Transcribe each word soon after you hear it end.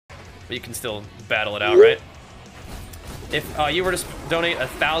But you can still battle it out, right? If you were to donate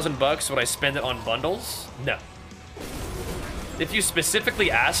 $1,000, would I spend it on bundles? No. If you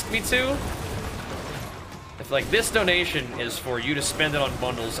specifically asked me to, if like this donation is for you to spend it on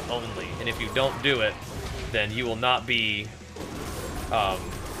bundles only, and if you don't do it, then you will not be,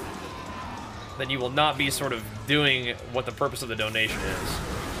 sort of doing what the purpose of the donation is.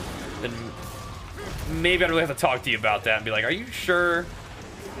 Then maybe I'd really have to talk to you about that and be like, are you sure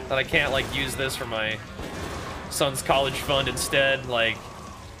that I can't like use this for my son's college fund instead? Like,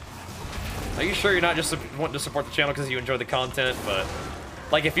 are you sure you're not just wanting to support the channel because you enjoy the content? But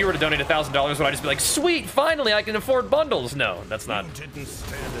like, if you were to donate $1,000, would I just be like, sweet, finally I can afford bundles? No, that's not.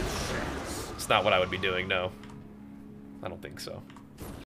 It's not what I would be doing. No, I don't think so.